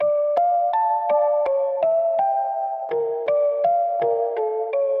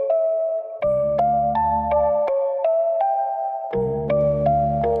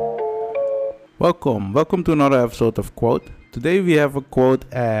Welcome to another episode of Quote. Today we have a quote,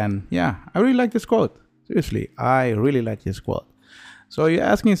 and yeah, I really like this quote. Seriously, I really like this quote. So you're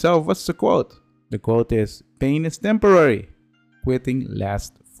asking yourself, what's the quote? The quote is, pain is temporary, quitting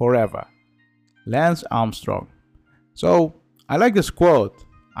lasts forever. Lance Armstrong. So I like this quote.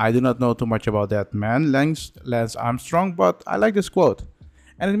 I do not know too much about that man, Lance Armstrong, but I like this quote.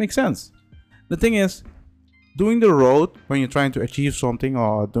 And it makes sense. The thing is, doing the road when you're trying to achieve something,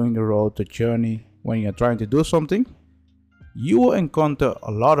 or doing the road, the journey when you're trying to do something, you will encounter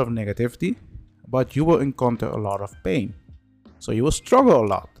a lot of negativity, but you will encounter a lot of pain. So you will struggle a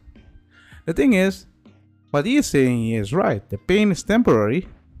lot. The thing is, what he is saying he is right. The pain is temporary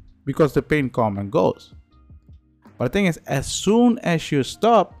because the pain comes and goes. But the thing is, as soon as you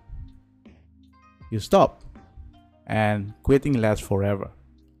stop. And quitting lasts forever.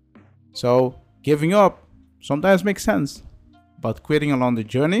 So giving up sometimes makes sense, but quitting along the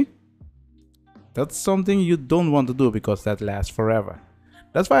journey, that's something you don't want to do because that lasts forever.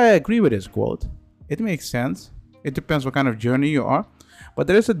 That's why I agree with this quote. It makes sense. It depends what kind of journey you are, but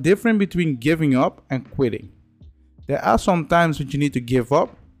there is a difference between giving up and quitting. There are some times when you need to give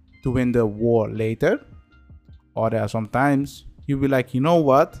up to win the war later, or there are some times you'll be like, you know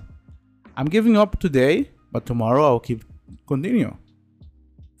what, I'm giving up today, but tomorrow I'll continue.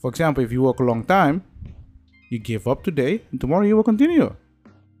 For example, if you work a long time, you give up today and tomorrow you will continue.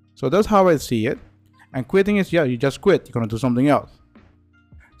 So that's how I see it. And quitting is, you just quit. You're going to do something else.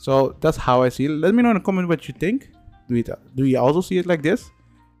 So that's how I see it. Let me know in the comment what you think. Do you also see it like this?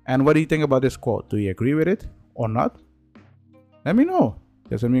 And what do you think about this quote? Do you agree with it or not? Let me know.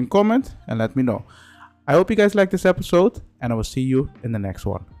 Just send me a comment and let me know. I hope you guys like this episode, and I will see you in the next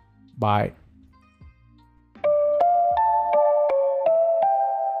one. Bye.